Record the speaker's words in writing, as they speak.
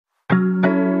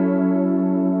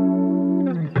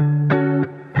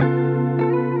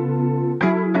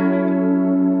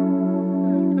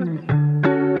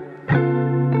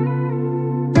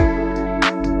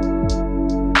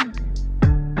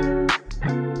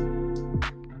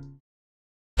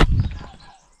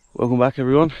Welcome back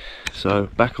everyone. So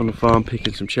back on the farm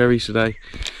picking some cherries today,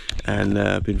 and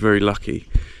been very lucky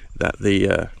that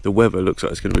the weather looks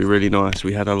like it's going to be really nice.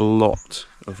 We had a lot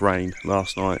of rain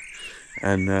last night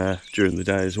and during the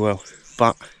day as well,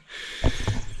 but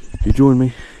you joined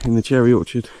me in the cherry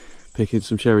orchard picking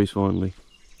some cherries finally.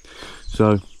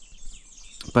 So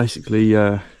basically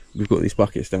we've got these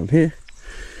buckets down here,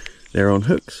 they're on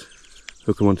hooks,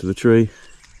 hook them onto the tree,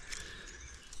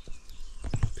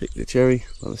 pick the cherry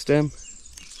by the stem,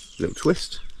 little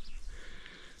twist,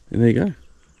 and there you go,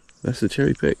 that's the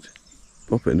cherry picked.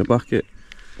 Pop it in the bucket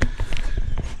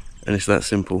and it's that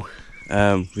simple.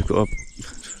 We've got a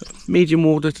medium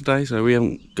order today, so we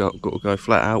haven't got to go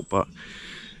flat out, but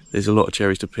there's a lot of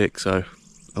cherries to pick, so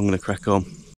I'm going to crack on.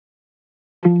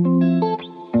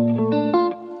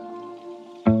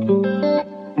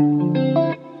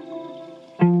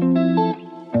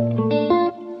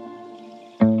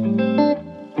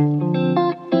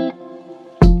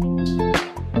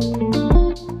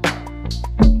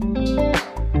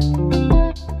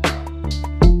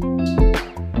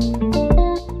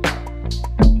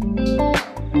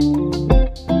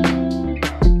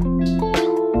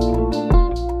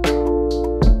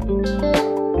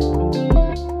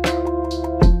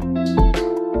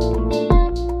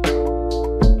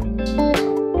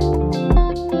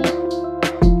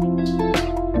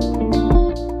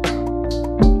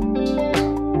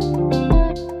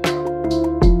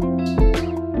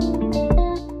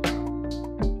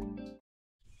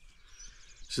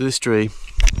 So this tree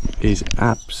is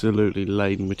absolutely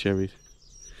laden with cherries,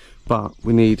 but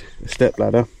we need a step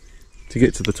ladder to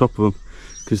get to the top of them,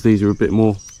 because these are a bit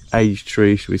more aged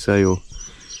trees, should we say, or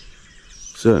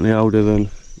certainly older than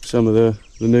some of the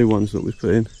new ones that we've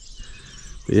put in.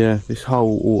 But yeah, this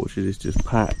whole orchard is just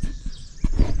packed,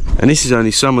 and this is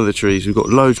only some of the trees. We've got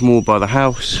loads more by the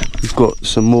house, we've got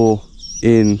some more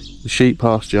in the sheep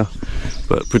pasture,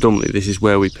 but predominantly this is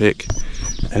where we pick,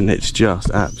 and it's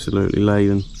just absolutely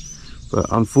laden. But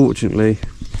unfortunately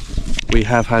we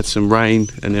have had some rain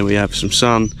and then we have some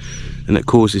sun, and it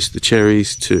causes the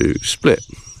cherries to split.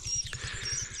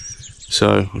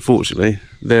 So unfortunately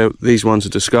these ones are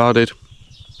discarded.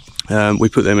 We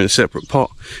put them in a separate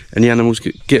pot, and the animals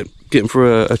get them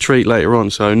for a treat later on,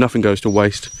 so nothing goes to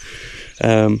waste.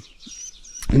 And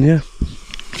yeah,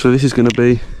 so this is going to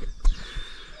be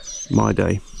my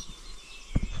day.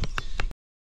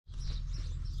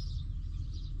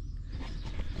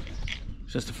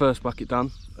 So that's the first bucket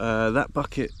done. That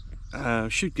bucket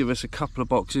should give us a couple of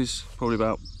boxes, probably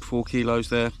about 4 kilos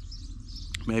there,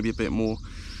 maybe a bit more.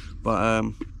 But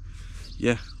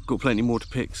yeah, got plenty more to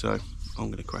pick, so I'm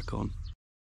going to crack on.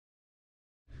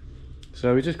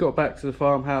 So we just got back to the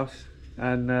farmhouse,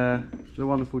 and the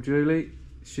wonderful Julie,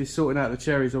 she's sorting out the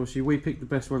cherries. Obviously we pick the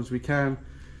best ones we can,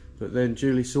 but then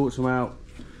Julie sorts them out,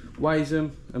 weighs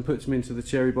them and puts them into the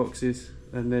cherry boxes,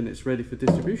 and then it's ready for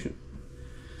distribution.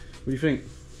 What do you think?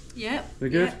 Yep. They're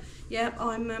good? Yep,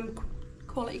 I'm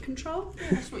quality control. Yeah,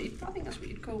 that's what I think that's what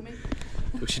you'd call me.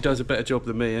 Well, she does a better job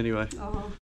than me anyway.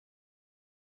 Oh.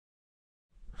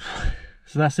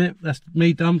 So that's it, that's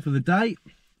me done for the day.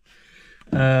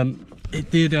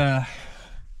 It did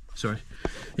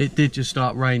just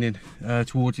start raining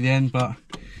towards the end, but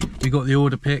we got the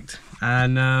order picked,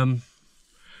 and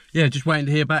yeah, just waiting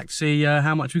to hear back to see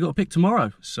how much we got to pick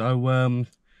tomorrow. So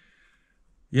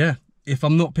yeah, if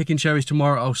I'm not picking cherries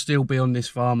tomorrow, I'll still be on this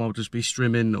farm. I'll just be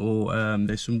strimming, or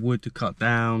there's some wood to cut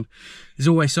down. There's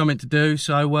always something to do,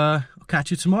 so I'll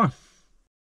catch you tomorrow.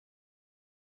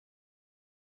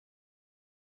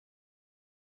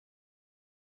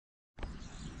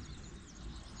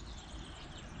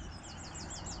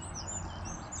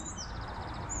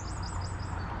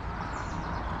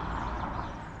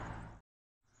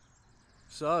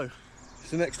 So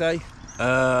it's the next day.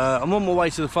 I'm on my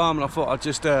way to the farm, and I thought I'd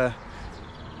just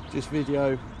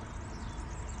video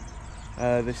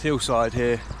this hillside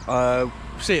here. I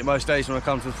see it most days when I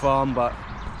come to the farm, but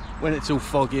when it's all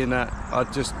foggy and that,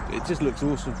 it just looks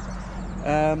awesome.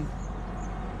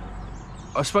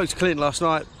 I spoke to Clint last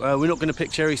night. We're not going to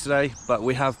pick cherries today, but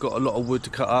we have got a lot of wood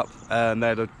to cut up. They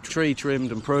had a tree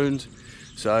trimmed and pruned,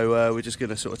 so we're just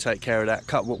going to sort of take care of that,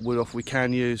 cut what wood off we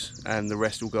can use, and the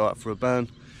rest will go up for a burn.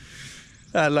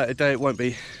 Later day, it won't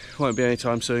be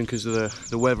anytime soon because of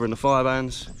the weather and the fire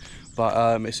bans,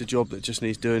 but it's a job that just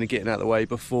needs doing and getting out of the way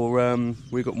before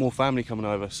we've got more family coming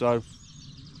over. So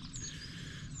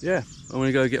yeah, I'm going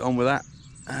to go get on with that,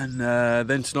 and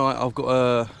then tonight I've got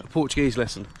a Portuguese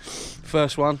lesson.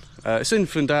 First one, it's in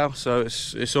Fundão, so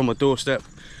it's on my doorstep,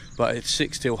 but it's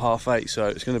 6 till 8:30, so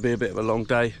it's going to be a bit of a long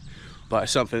day. but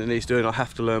it's something that needs doing. I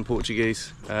have to learn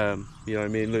Portuguese. You know,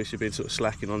 me and Lucy have been sort of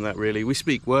slacking on that really. We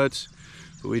speak words,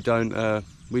 but we don't know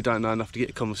enough to get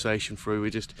a conversation through.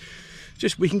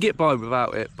 We can get by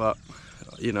without it, but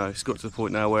you know, it's got to the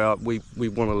point now where we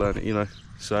want to learn it, you know.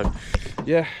 So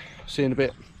yeah, see you in a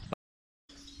bit.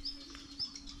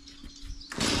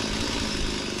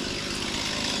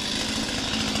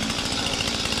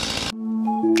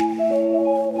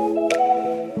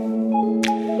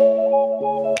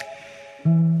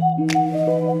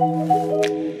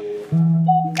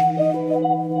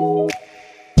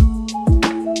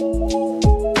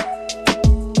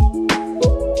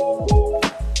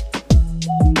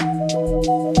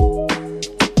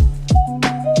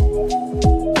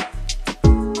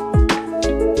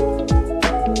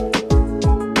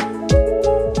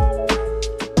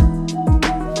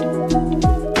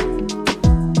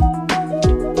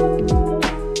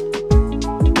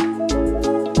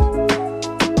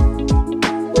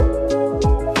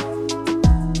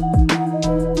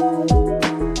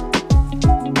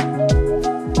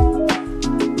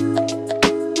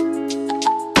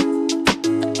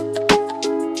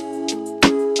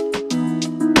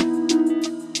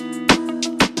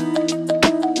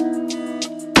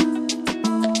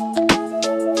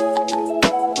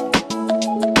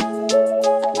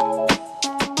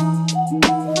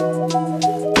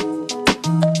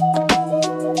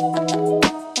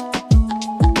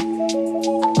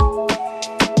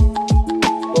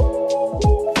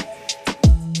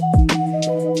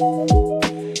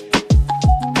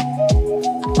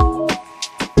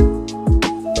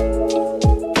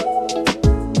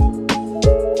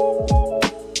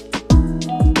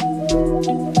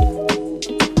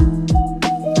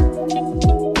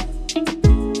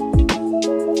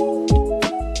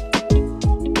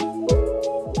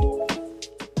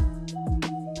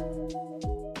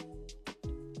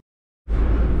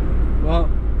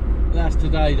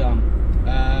 Today done.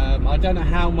 I don't know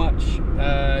how much you're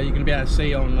going to be able to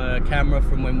see on camera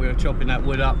from when we were chopping that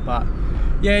wood up, but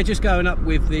yeah, just going up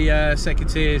with the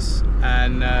secateurs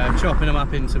and chopping them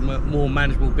up into more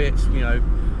manageable bits, you know,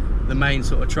 the main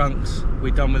sort of trunks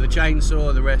we've done with a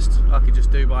chainsaw, the rest I could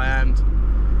just do by hand.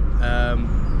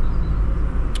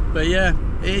 But yeah,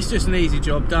 it's just an easy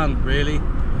job done really,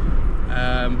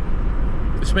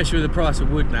 especially with the price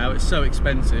of wood now. It's so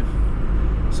expensive,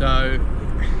 so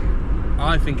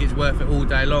I think it's worth it all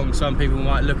day long. Some people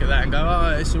might look at that and go,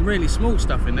 oh, there's some really small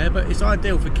stuff in there, but it's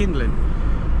ideal for kindling,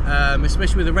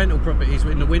 especially with the rental properties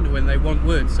in the winter when they want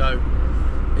wood, so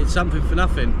it's something for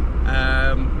nothing.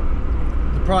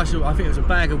 The price of, I think it was a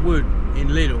bag of wood in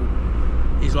Lidl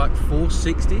is like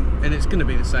 $4.60, and it's going to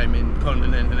be the same in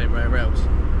Continent and everywhere else.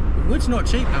 But wood's not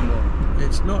cheap no more.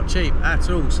 It's not cheap at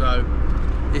all, so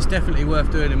it's definitely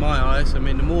worth doing in my eyes. I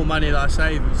mean, the more money that I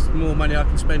save, it's the more money I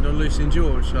can spend on Lucy and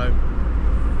George, so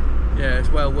yeah, it's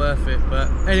well worth it. But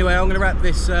anyway, I'm going to wrap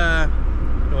this,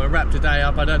 wrap today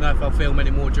up. I don't know if I'll film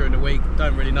any more during the week.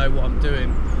 Don't really know what I'm doing.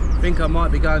 I think I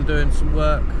might be going doing some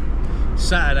work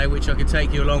Saturday, which I could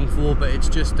take you along for, but it's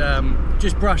just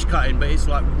brush cutting, but it's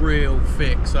like real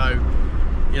thick, so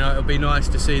you know, it'll be nice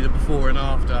to see the before and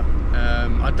after.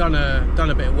 I've done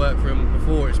a bit of work for him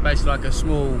before. It's basically like a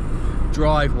small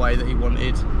driveway that he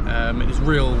wanted. It was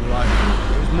real, like,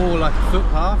 it was more like a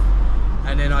footpath,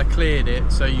 and then I cleared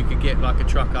it so you could get like a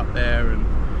truck up there, and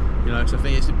you know, so I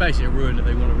think it's basically a ruin that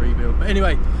they want to rebuild. But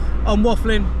anyway, I'm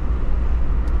waffling.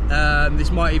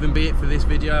 This might even be it for this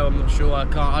video. I'm not sure.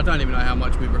 I don't even know how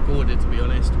much we've recorded, to be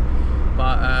honest.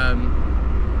 But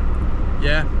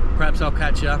yeah, perhaps I'll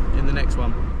catch you in the next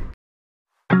one.